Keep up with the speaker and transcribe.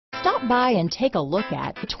Stop by and take a look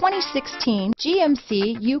at the 2016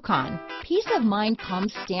 GMC Yukon. Peace of mind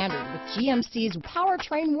comes standard with GMC's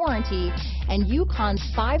powertrain warranty and Yukon's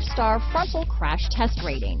 5-star frontal crash test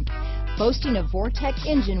rating. Boasting a Vortec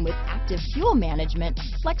engine with active fuel management,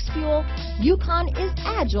 flex fuel, Yukon is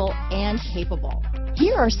agile and capable.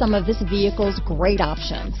 Here are some of this vehicle's great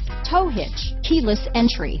options: tow hitch, keyless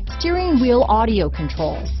entry, steering wheel audio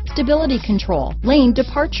controls, stability control, lane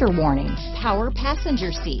departure warning, power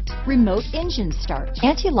passenger seat, remote engine start,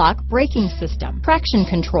 anti-lock braking system, traction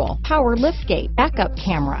control, power liftgate, backup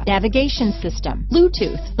camera, navigation system,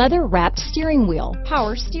 Bluetooth, leather-wrapped steering wheel,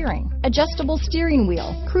 power steering, adjustable steering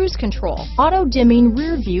wheel, cruise control, auto-dimming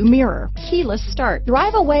rear view mirror, keyless start.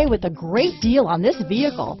 Drive away with a great deal on this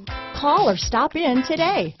vehicle. Call or stop in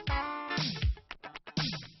today.